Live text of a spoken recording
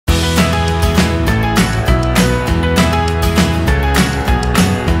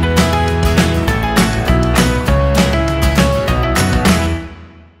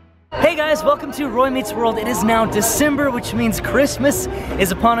Roy Meets World. It is now December, which means Christmas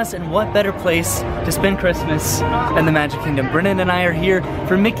is upon us, and what better place to spend Christmas than the Magic Kingdom. Brennan and I are here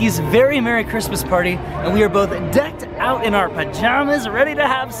for Mickey's very Merry Christmas party, and we are both decked out in our pajamas, ready to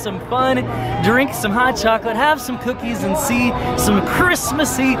have some fun, drink some hot chocolate, have some cookies, and see some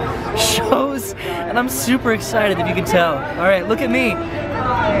Christmassy shows, and I'm super excited if you can tell. All right, look at me.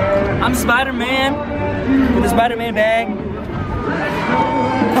 I'm Spider-Man with a Spider-Man bag.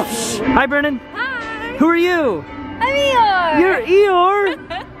 Hi, Brennan. Hi. Who are you? I'm Eeyore. You're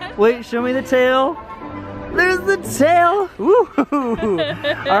Eeyore? Wait, show me the tail. There's the tail. Woo.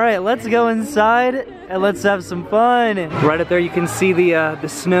 All right, let's go inside and let's have some fun. Right up there you can see the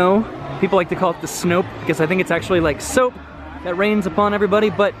snow. People like to call it the Snope because I think it's actually like soap that rains upon everybody,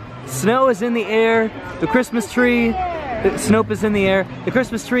 but snow is in the air. The Christmas tree, the Snope is in the air. The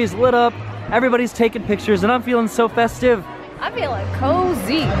Christmas tree is lit up. Everybody's taking pictures and I'm feeling so festive. I'm feeling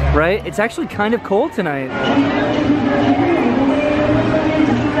cozy. Right? It's actually kind of cold tonight.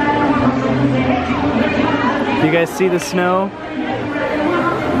 Do you guys see the snow?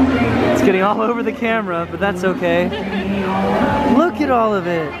 It's getting all over the camera, but that's okay. Look at all of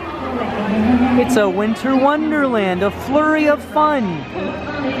it. It's a winter wonderland, a flurry of fun.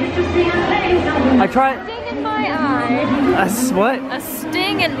 I tried. A sting in my eye. What? A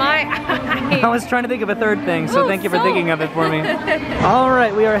sting in my eye. I was trying to think of a third thing, so thank you for thinking of it for me. All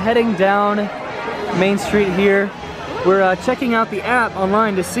right, we are heading down Main Street here. We're checking out the app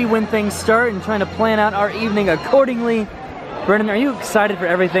online to see when things start and trying to plan out our evening accordingly. Brennan, are you excited for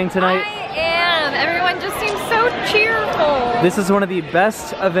everything tonight? I am. Everyone just seems so cheerful. This is one of the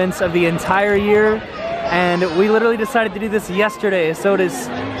best events of the entire year, and we literally decided to do this yesterday, so it is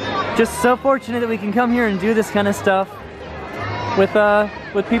just so fortunate that we can come here and do this kind of stuff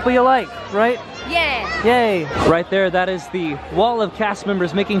with people you like, right? Yeah. Yay. Right there, that is the wall of cast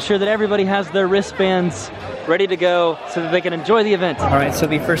members making sure that everybody has their wristbands ready to go so that they can enjoy the event. All right, so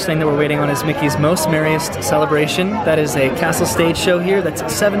the first thing that we're waiting on is Mickey's Most Merriest Celebration. That is a castle stage show here. That's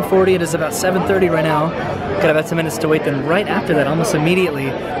 7:40. It is about 7:30 right now. Got about 10 minutes to wait. Then right after that, almost immediately,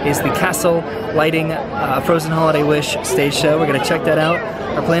 is the Castle Lighting Frozen Holiday Wish stage show. We're gonna check that out.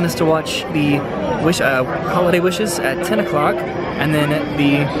 Our plan is to watch the Holiday Wishes at 10 o'clock and then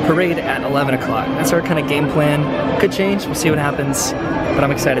the parade at 11 o'clock. That's our kind of game plan. Could change, we'll see what happens, but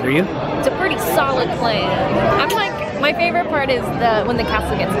I'm excited. Are you? It's a pretty solid plan. I'm like, my favorite part is when the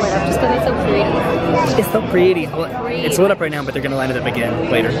castle gets lit up, just because it's so pretty. It's so pretty. Well, it's lit up right now, but they're gonna light it up again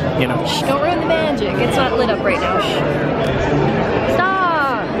later, you know. Shh, don't ruin the magic. It's not lit up right now. Shh.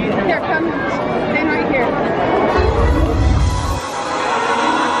 Stop! Here, come. Stand right here.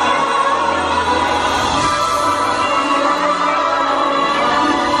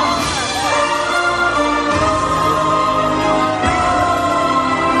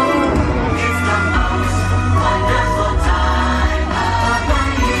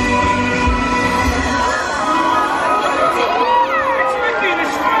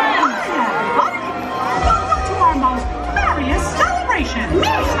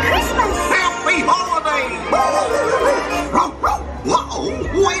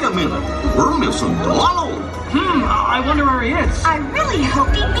 Wait a minute, we're missing Donald. I wonder where he is. I really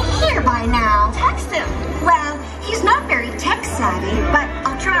hoped he'd be here by now. Text him. Well, he's not very tech savvy, but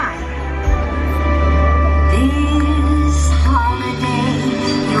I'll try. This holiday,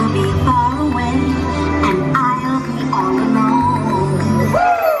 you'll be far away, and I'll be all alone. Woo!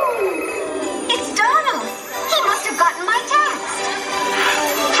 It's Donald. He must have gotten my text.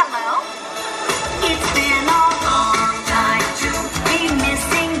 Hello? It's been a long time to be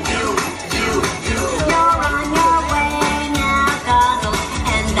missing you. You're on your way now, Donald,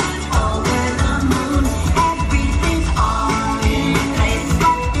 and I'm over the moon. Everything's all in place,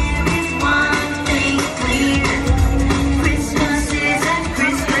 but there is one thing clear. Christmas isn't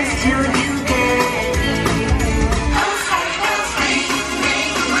Christmas till you get here. Oh, say bells ring,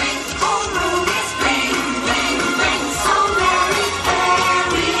 ring, ring. Whole room is bling, bling, bling. So many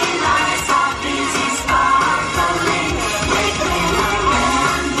fairy lights are busy sparkling. Twinkling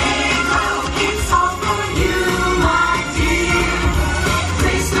around, they glow. It's all for you, my dear.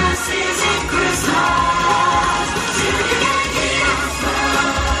 Christmas isn't Christmas till you get here.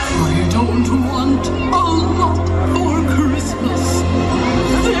 I don't want a lot for Christmas.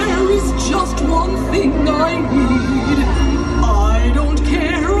 There is just one thing I need. I don't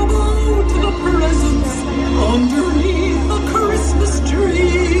care about the presents underneath the Christmas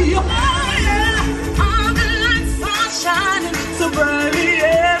tree. Oh yeah, all the lights are shining so brightly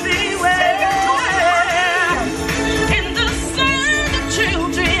everywhere. And the sound of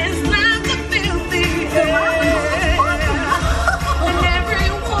children's laughter fills the air. And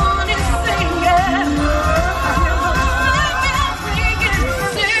everyone is singing.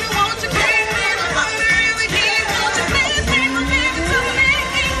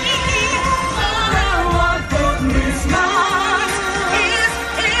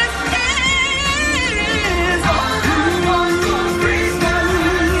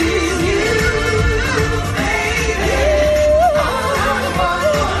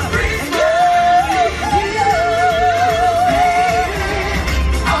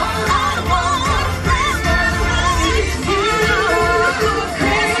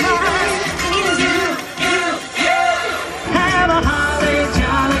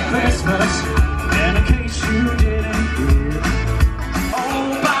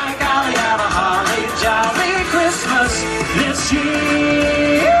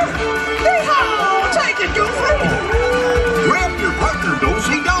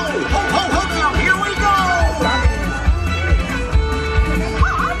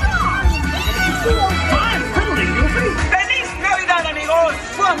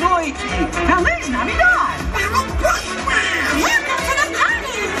 Luigi! Feliz Navidad! Welcome to the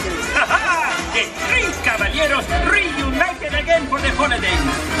party! The three caballeros reunited again for the holidays.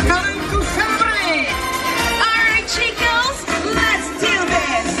 Time to celebrate! Alright, chicos, let's do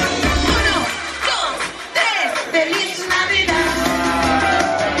this! Uno, dos, tres! Feliz Navidad!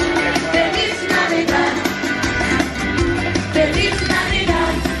 Feliz Navidad! Feliz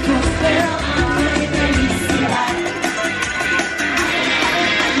Navidad! Prospero año y felicidad!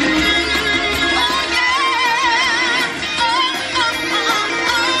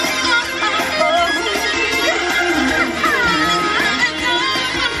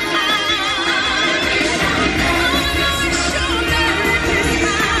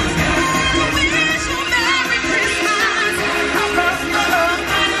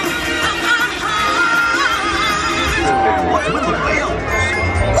 What's with the whale?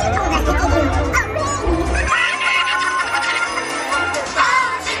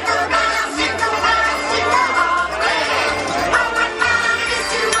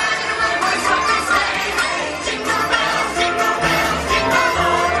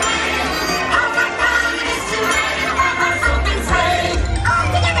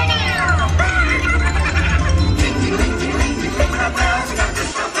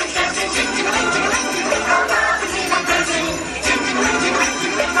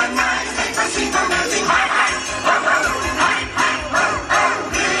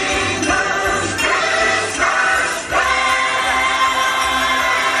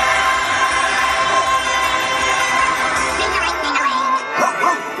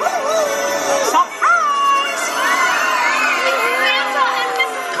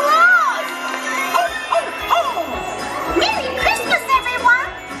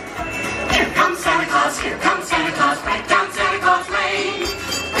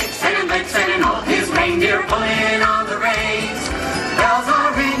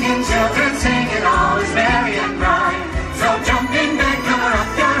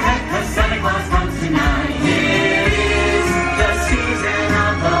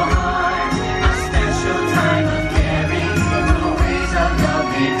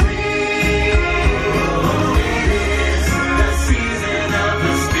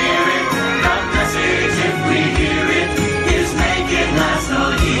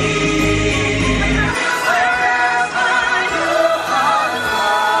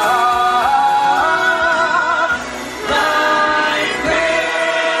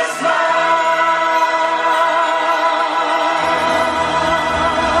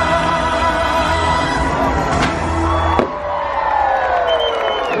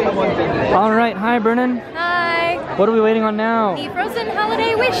 All right, hi Brennan. Hi. What are we waiting on now? The Frozen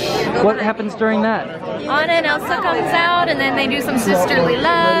Holiday Wish. What happens during that? Anna and Elsa comes out, and then they do some sisterly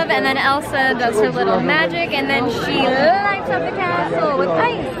love, and then Elsa does her little magic, and then she lights up the castle with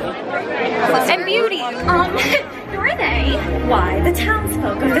ice and beauty. Who are they? Why, the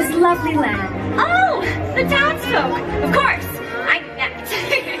townsfolk of this lovely land. Oh, the townsfolk! Of course!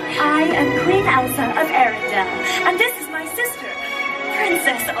 I am Queen Elsa of Arendelle, and this is my sister,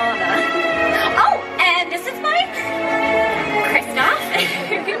 Princess Anna. Oh, and this is my Kristoff,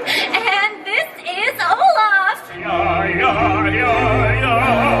 and this is Olaf. Here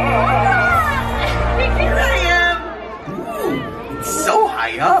I am! Ooh, it's so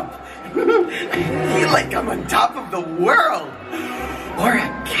high up. I feel like I'm on top of the world. Or a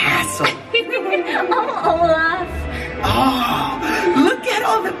castle. Oh, Olaf. Oh, look at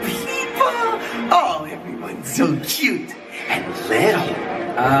all the people. Oh, everyone's so cute and little.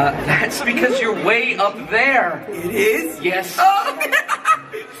 That's because you're way up there. It is? Yes. Oh,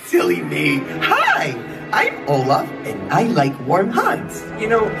 silly me. Hi, I'm Olaf, and I like warm hugs. You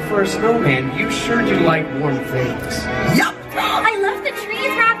know, for a snowman, you sure do like warm things. Yup. I love the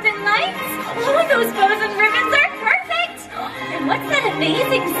trees wrapped in lights. Oh, those bows and ribbons are perfect. And what's that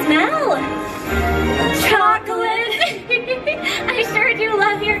amazing smell? Chocolate. I sure do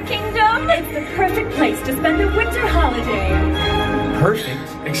love your kingdom. It's the perfect place to spend a winter holiday. Perfect,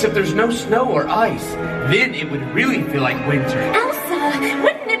 except there's no snow or ice. Then it would really feel like winter. Elsa,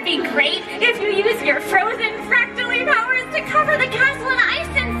 wouldn't it be great if you use your frozen fractally powers to cover the castle in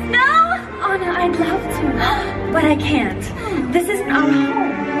ice and snow? Anna, I'd love to, but I can't. This isn't our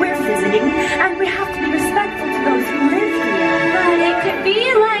home. We're visiting, and we have to be respectful to those who live here. But it could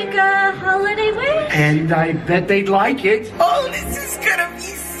be like a holiday wish. And I bet they'd like it. Oh, this is gonna be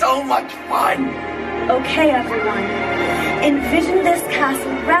so much fun. Okay, everyone. Envision this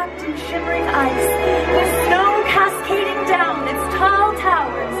castle wrapped in shimmering ice, with snow cascading down its tall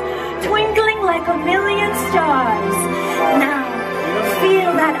towers, twinkling like a million stars. Now,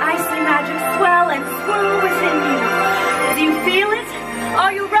 feel that icy magic swell and swirl within you. Do you feel it?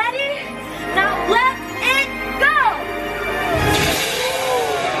 Are you ready?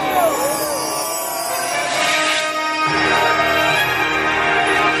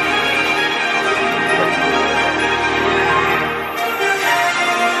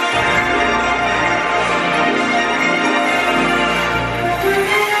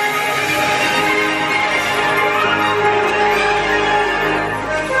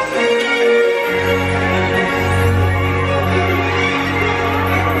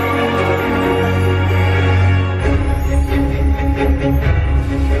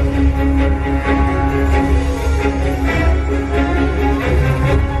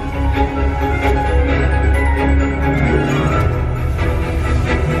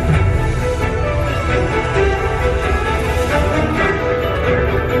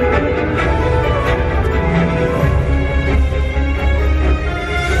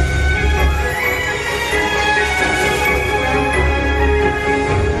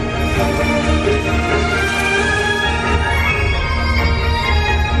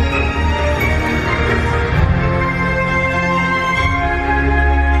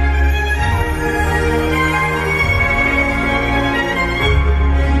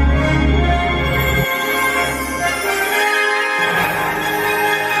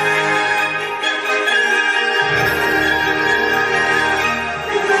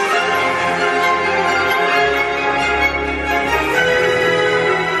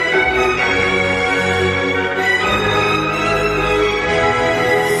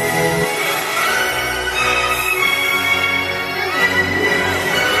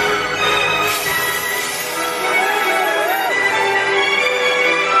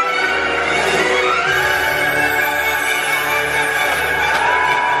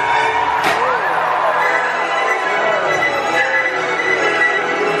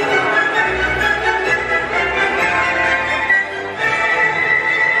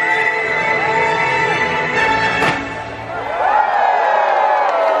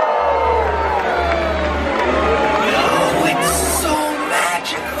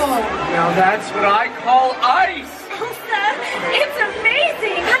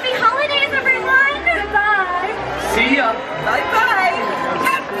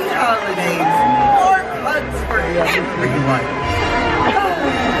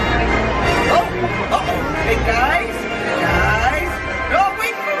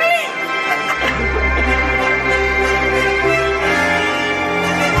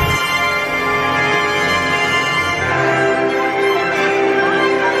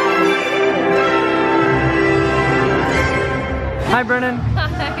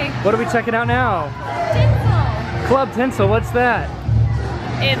 Okay. What are we checking out now? Tinsel. Club Tinsel, what's that?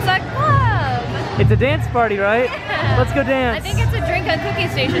 It's a club. It's a dance party, right? Yeah. Let's go dance. I think it's a drink and cookie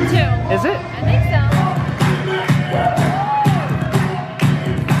station too. Is it? I think so.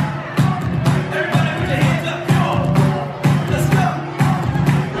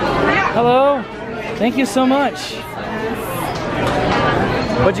 Hello. Thank you so much.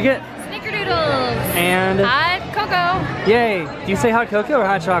 What'd you get? Snickerdoodles. And? Hot cocoa. Yay. Do you say hot cocoa or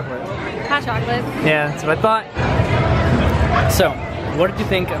hot chocolate? Hot chocolate. Yeah, that's what I thought. So, what did you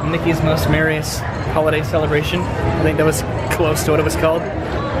think of Mickey's Most Merriest Holiday Celebration? I think that was close to what it was called.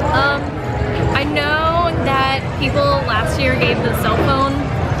 I know that people last year gave the cell phone,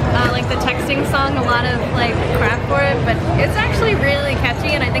 like the texting song, a lot of like crap for it, but it's actually really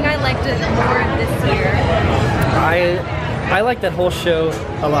catchy, and I think I liked it more this year. I like that whole show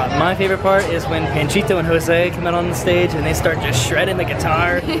a lot. My favorite part is when Panchito and Jose come out on the stage and they start just shredding the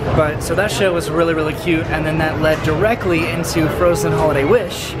guitar. But so that show was really, really cute, and then that led directly into Frozen Holiday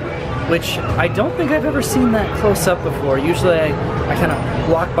Wish, which I don't think I've ever seen that close up before. Usually I kind of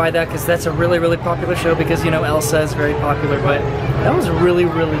walk by that because that's a really, really popular show because, you know, Elsa is very popular, but that was really,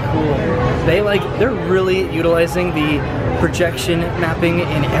 really cool. They're really utilizing the projection mapping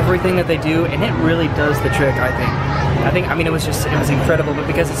in everything that they do, and it really does the trick, I think. I mean, it was incredible, but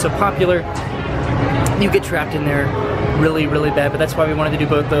because it's so popular, you get trapped in there really, really bad, but that's why we wanted to do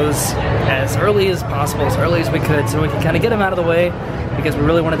both those as early as possible, as early as we could, so we could kind of get them out of the way, because we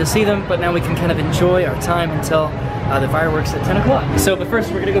really wanted to see them, but now we can kind of enjoy our time until the fireworks at 10 o'clock. So, but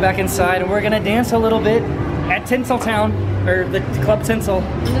first we're gonna go back inside and we're gonna dance a little bit at Tinseltown, or the Club Tinsel.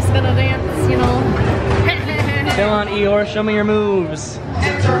 I'm just gonna dance, you know. Come on, Eeyore, show me your moves.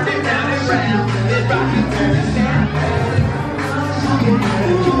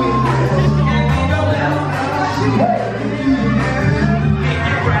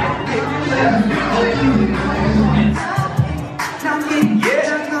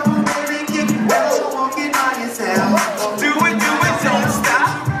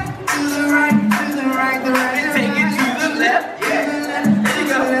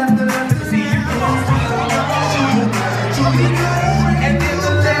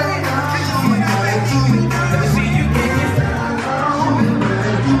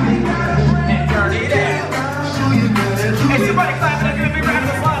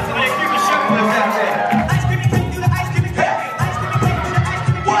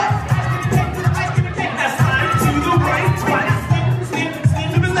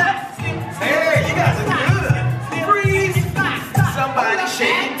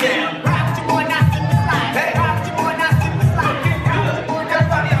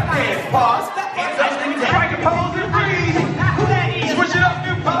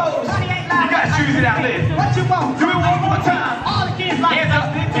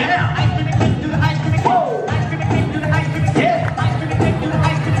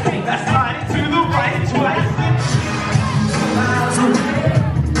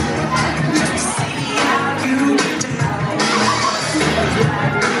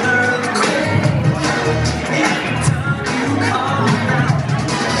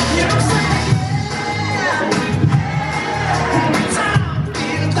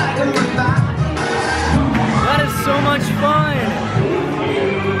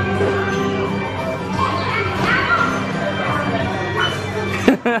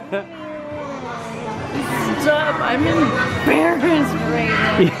 Stop, I'm embarrassed right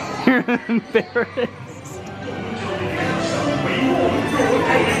now. You're embarrassed.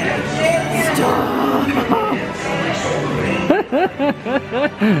 Stop.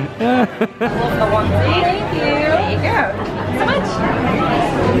 Thank you. There you go. So much.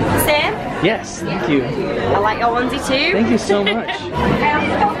 Sam? Yes, thank you. I like your onesie too. Thank you so much.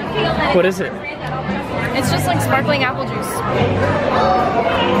 What is it? It's just like sparkling apple juice.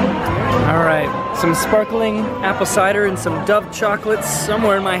 All right, some sparkling apple cider and some Dove chocolates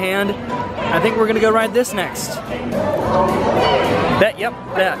somewhere in my hand. I think we're gonna go ride this next. That, yep,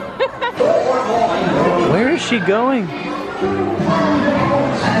 that. Where is she going?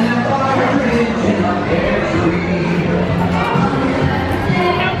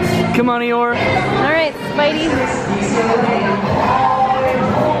 Come on, Eeyore. All right, Spidey.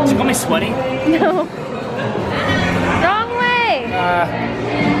 Did you call me sweaty? No. Wrong way.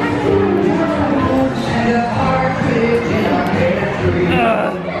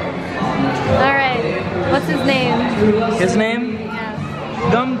 All right. What's his name? His name?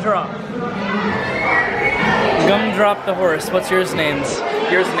 Yeah. Gumdrop. Gumdrop the horse. What's yours name's?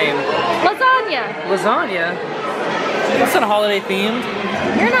 Yours name? Lasagna. Lasagna? That's not holiday themed.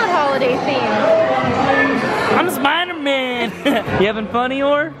 You're not holiday themed. I'm Spider-Man. You having fun,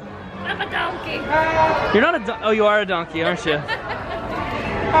 Eeyore? I'm a donkey. You're not a donkey. Oh, you are a donkey, aren't you?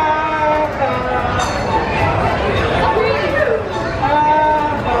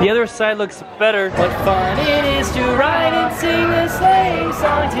 The other side looks better. What fun it is to ride and sing a sleigh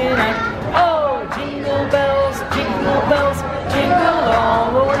song tonight. Oh, jingle bells, jingle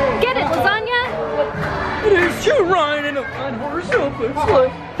all the way. Get it, lasagna? It is to ride in a one-horse open sleigh.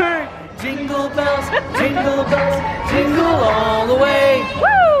 Hey, jingle bells, jingle all the way. Woo!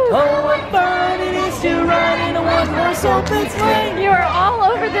 Oh, what fun it is to ride in a one-horse open sleigh. You are all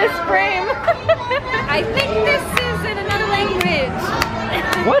over this frame. I think this is in another language.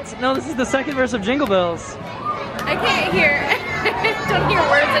 What? No, this is the second verse of Jingle Bells. I can't hear. I don't hear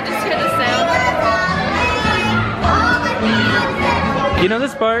words, I just hear the sound. You know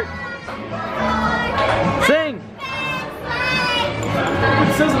this part? Sing!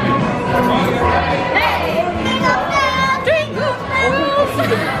 It says it. Hey! Jingle bells!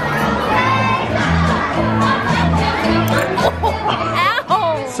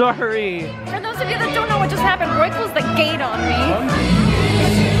 Ow! Sorry. For those of you that don't know what just happened, Roy closed the gate on me.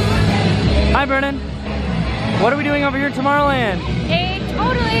 Hi, Brennan. What are we doing over here in Tomorrowland? A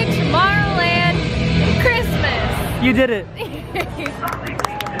totally Tomorrowland Christmas. You did it.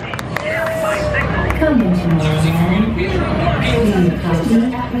 Come in Tomorrowland. Please copy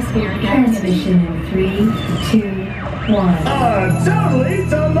atmospheric transmission in 3, 2, 1. Totally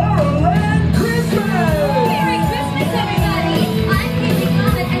Tomorrowland Christmas! Merry Christmas, everybody! I'm Casey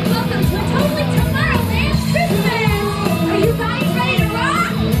Comet, and welcome to a Totally Tomorrowland Christmas! Are you guys ready to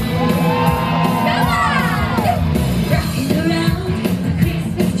rock? Come on! Rocking around the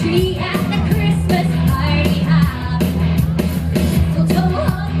Christmas tree at the Christmas party hop. So go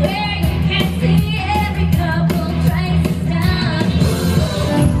on where you can see every couple tries to stop.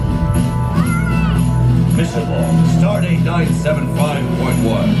 Mission log, stardate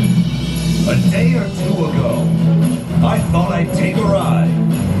 975.1. A day or two ago, I thought I'd take a ride,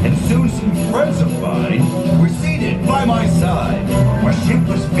 and soon some friends of mine were seated by my side. Our ship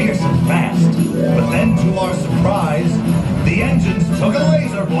was fierce and fast, but then to our surprise, the engines took a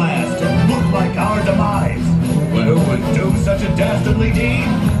laser blast. It looked like our demise. But who would do such a dastardly deed?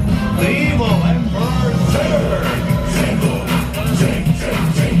 The evil Emperor Zurg! Jingle,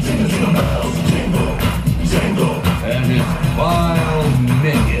 jingle bells, jingle, jingle. And his vile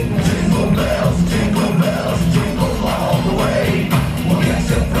minions. Jingle bells, jingle all the way. We'll get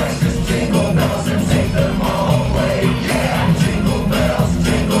your precious jingle bells and take them all away. Yeah, jingle bells,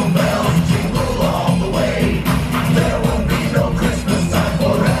 jingle all the way. There won't be no Christmas time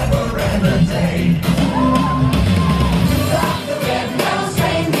forever and a day. Rock the red-nosed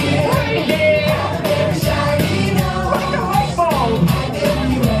reindeer. They're shiny nose. And if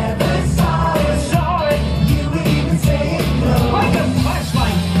you ever saw it, you would even say it knows. Like a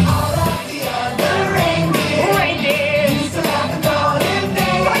flashlight. All of the other reindeer used to laugh and call him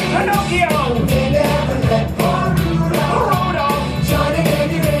names. Like Pinocchio. They never let poor Rudolph join in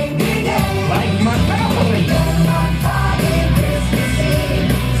any reindeer day. Like my family. Then on Friday, Christmas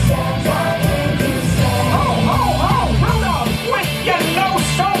Eve, Santa came to say, Ho, ho, ho, Rudolph, with your nose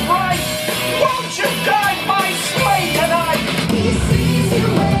so bright, won't you guide my sleigh tonight? he sees you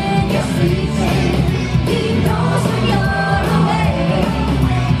when you're sleeping. He knows when you're away.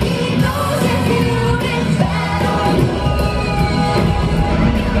 He knows if you've been bad or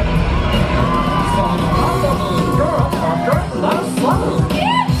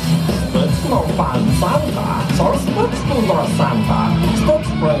It's no fun, Santa. So let's do your Santa. Let's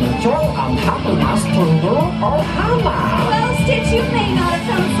bring joy and happiness to you, oh Hannah. Well, Stitch, you may not have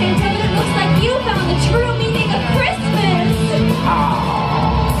found Santa, but it looks like you found the true meaning of Christmas.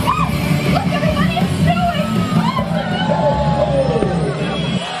 Look, everybody, it's snowing! It's Santa!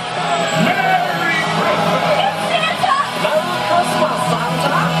 Merry Christmas, Santa.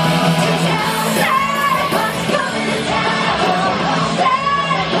 Santa Claus coming to town!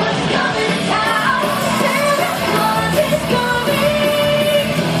 Santa Claus coming to town! Santa Claus is coming!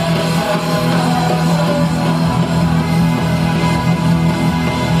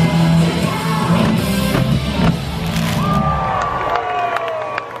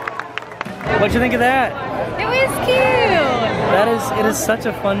 What'd you think of that? It was cute. It is such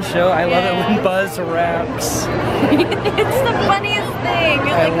a fun show. I love it when Buzz raps. It's the funniest thing.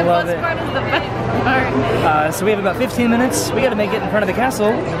 I Like the love best it. part is the best part. So we have about 15 minutes. We gotta make it in front of the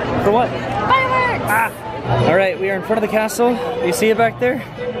castle. For what? Fireworks! All right, we are in front of the castle. You see it back there?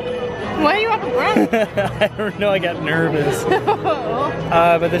 Why are you out of breath? I don't know, I got nervous.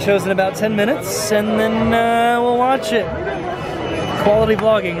 But the show's in about 10 minutes, and then we'll watch it. Quality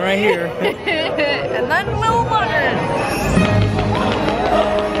vlogging right here. And then we'll watch it.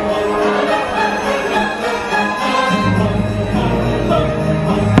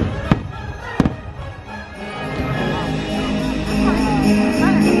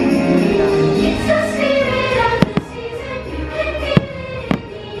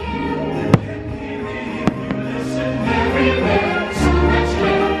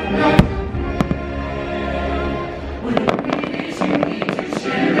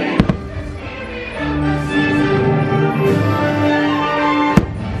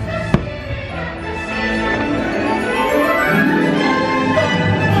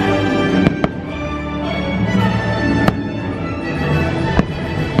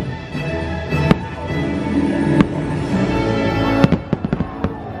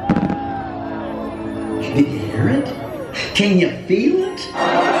 hear it? Can you feel it?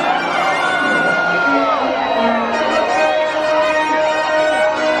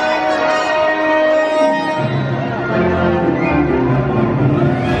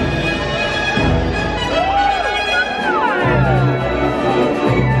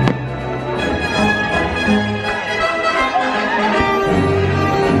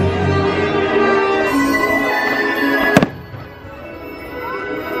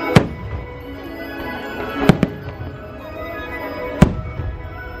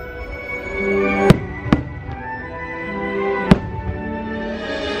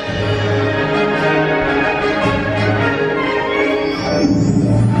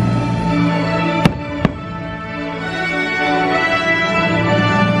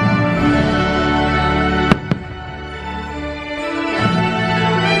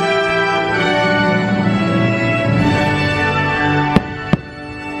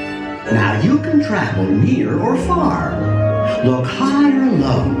 Travel near or far, look high or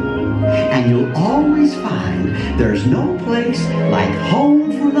low, and you'll always find there's no place like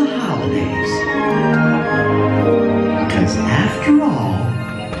home for the holidays. 'Cause after all,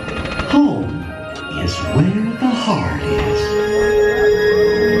 home is where the heart is.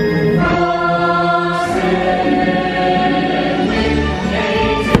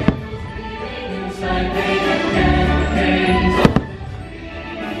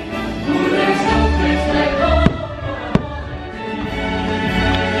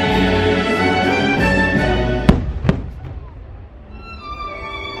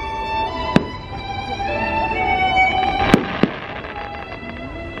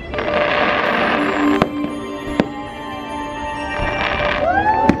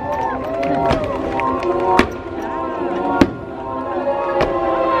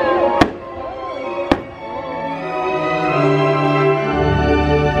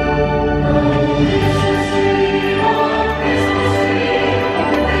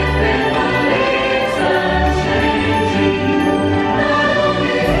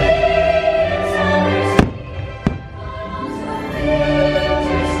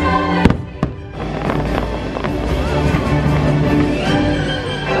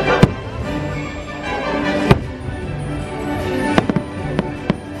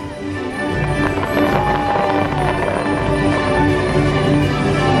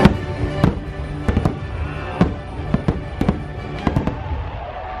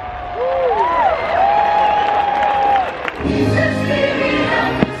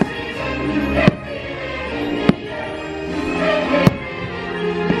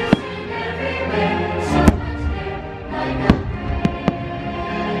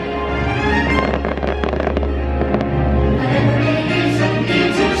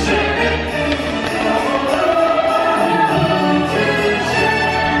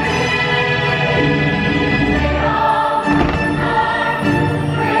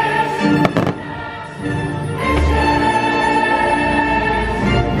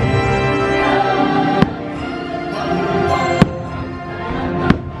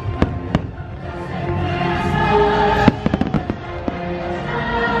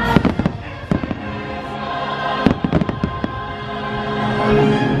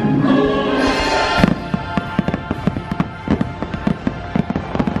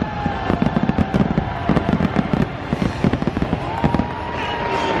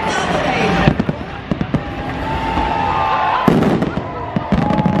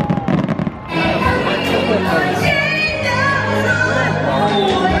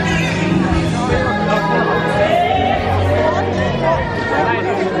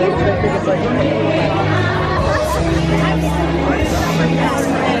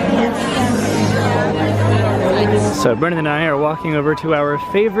 So Brennan and I are walking over to our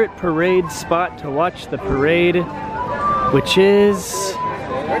favorite parade spot to watch the parade, which is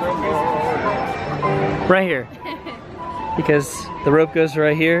right here. Because the rope goes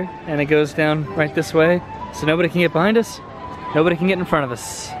right here and it goes down right this way, so nobody can get behind us, nobody can get in front of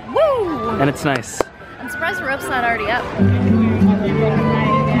us. Woo! And it's nice. I'm surprised the rope's not already up.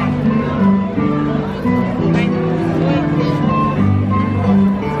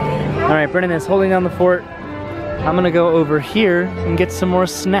 All right, Brennan is holding down the fort. I'm gonna go over here and get some more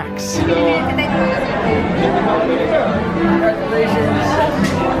snacks.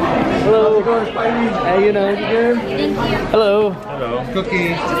 Hello. How you doing? Good? Thank you. Hello. Hello.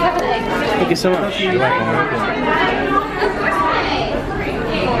 Cookie. Thank you so much.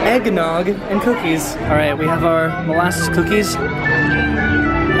 Eggnog and cookies. All right, we have our molasses cookies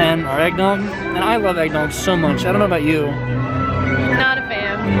and our eggnog. And I love eggnog so much. I don't know about you. Not a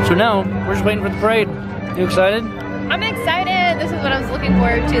fan. So now, we're just waiting for the parade. You excited? I'm excited. This is what I was looking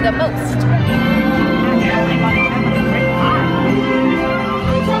forward to the most. everybody's having a great time.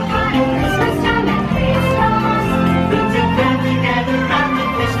 It's a fun Christmas time at Christmas. Friends and family gather round the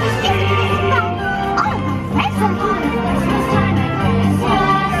Christmas tree. All of my friends are fun Christmas time at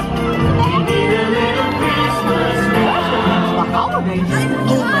Christmas. We need a little Christmas love. The holidays is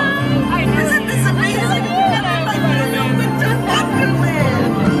over. Isn't this amazing? I feel so winter wonderland.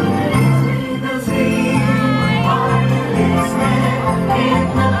 Those here are listening in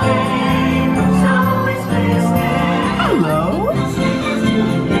the rain. Always listening. Hello?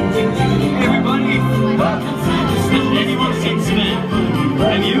 Hey everybody! Has anyone seen Sven?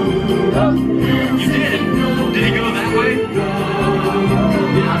 Have you? You did? Did he go that way?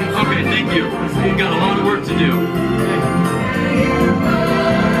 Yeah. Okay, thank you. We've got a lot of work to do.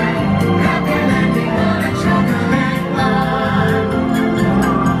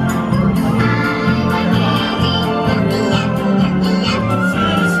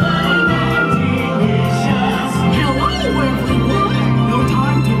 Hello, everyone. No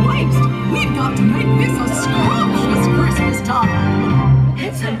time to waste. We've got to make this a scrumptious Christmas time.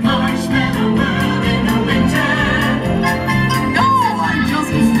 It's a marshmallow world in the winter. Oh, I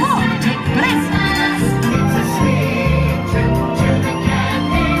just love it. Best. It's a sweet trip to the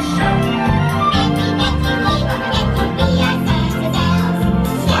candy shop. It's scrumptious. It's a fairy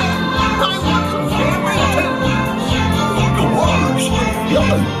tale all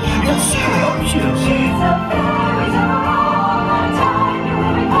the time you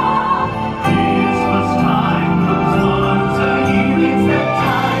recall. Christmas time comes once a year. It's the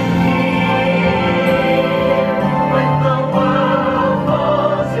time of year when the world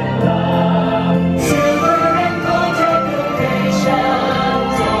falls in love. Silver and gold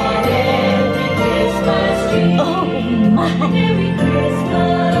decorations on every Christmas tree. Oh my. Merry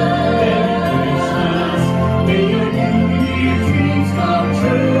Christmas. Merry Christmas. May your New Year's dreams come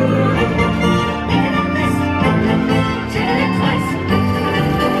true.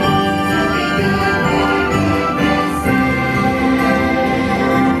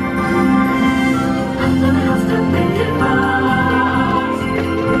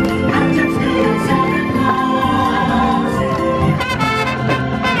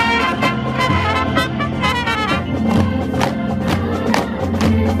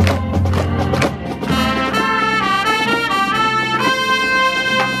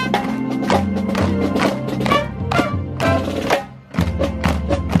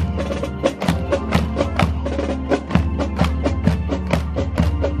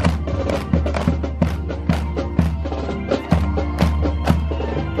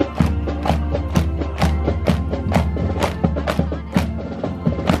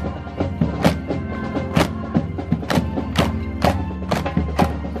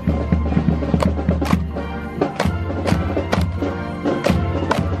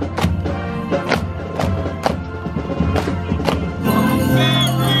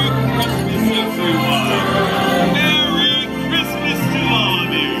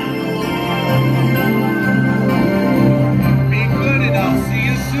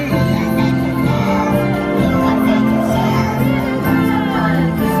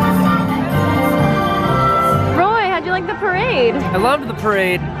 I loved the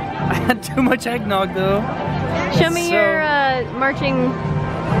parade. I had too much eggnog though. Show me your marching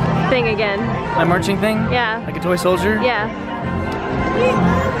thing again. My marching thing? Yeah. Like a toy soldier? Yeah.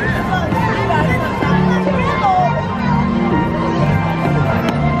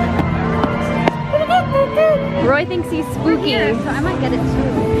 Roy thinks he's spooky. So I might get it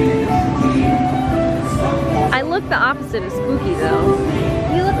too. I look the opposite of spooky though.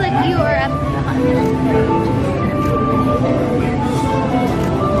 You look like you are at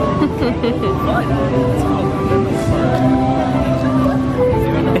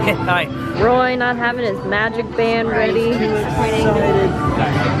Hi. Roy not having his magic band ready. If you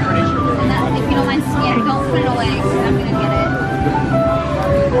don't mind, yeah, don't put it away because I'm gonna get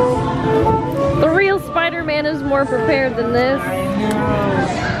it. The real Spider-Man is more prepared than this.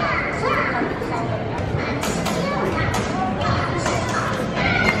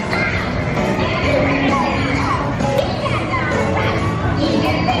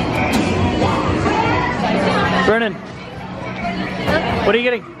 Brennan, what are you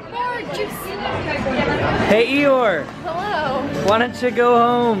getting? More juice. Hey Eeyore, Hello. why don't you go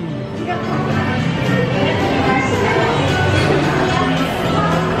home?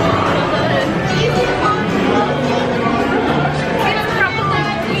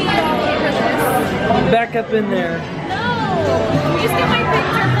 Back up in there. No! Can you see my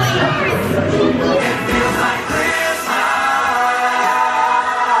picture, please?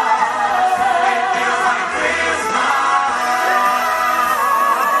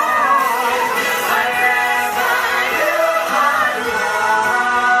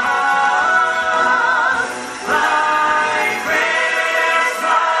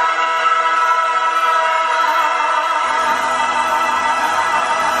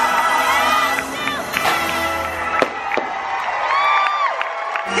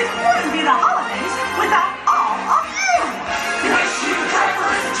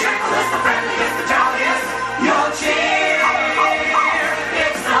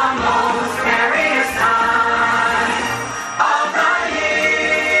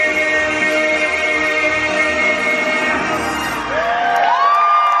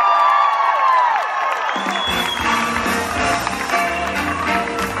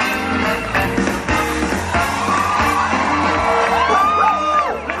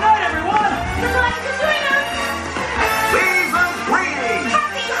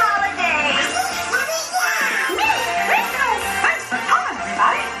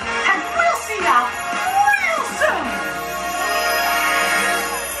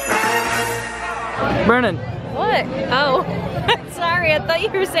 Brennan. What? Oh, sorry. I thought you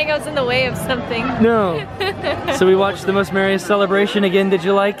were saying I was in the way of something. No. So we watched the Most Merriest Celebration again. Did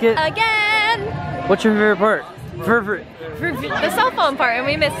you like it? Again. What's your favorite part? The cell phone part, and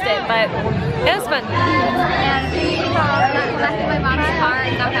we missed it, but it was fun. And left my mom's car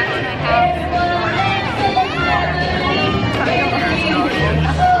and got back to my house.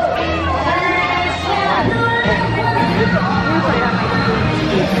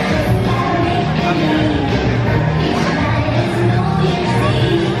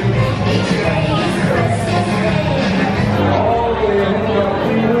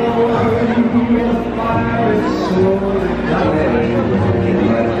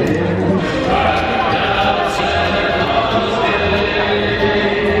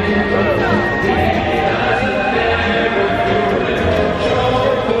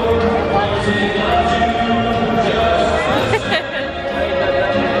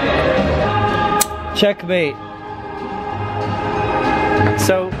 Checkmate.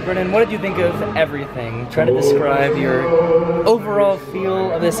 So, Brennan, what did you think of everything? Try to describe your overall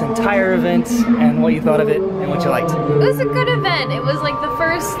feel of this entire event and what you thought of it and what you liked. It was a good event. It was like the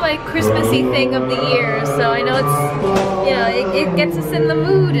first like Christmassy thing of the year, so I know it's, you know, it gets us in the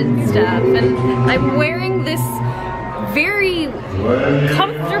mood and stuff. And I'm wearing this very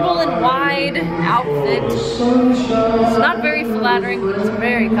comfortable and wide outfit. It's not very flattering, but it's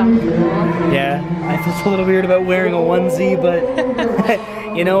very comfortable. Yeah, I felt a little weird about wearing a onesie, but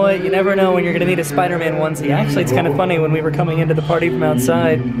you know what? You never know when you're gonna need a Spider-Man onesie. Actually, it's kind of funny, when we were coming into the party from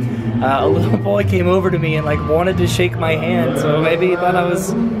outside, a little boy came over to me and like wanted to shake my hand, so maybe he thought I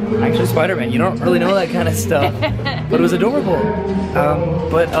was actually Spider-Man. You don't really know that kind of stuff, but it was adorable.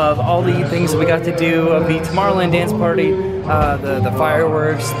 But of all the things we got to do, of the Tomorrowland dance party, the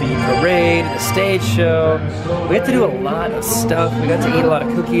fireworks, the parade, the stage show, we got to do a lot of stuff. We got to eat a lot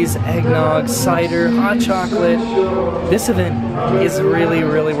of cookies, eggnog, cider, hot chocolate. This event is really,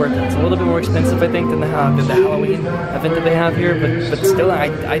 really worth it. It's a little bit more expensive, I think, than the Halloween event that they have here, but still,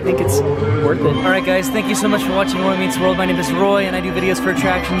 I think it's worth it. Alright guys, thank you so much for watching Roy Meets World. My name is Roy, and I do videos for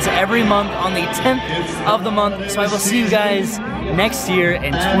attractions every month on the 10th of the month, so I will see you guys next year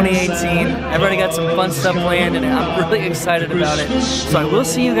in 2018. I've already got some fun stuff planned, and I'm really excited about it. So I will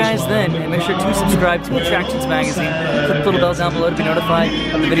see you guys then, and make sure to subscribe to Attractions Magazine. Click the little bells down below to be notified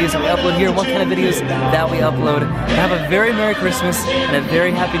of the videos that we upload here, what kind of videos that we upload. And have a very Merry Christmas and a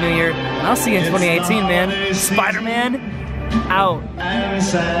very Happy New Year, and I'll see you in 2018, man. Spider-Man, out. And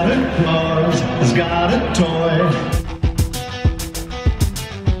Santa Claus has got a toy.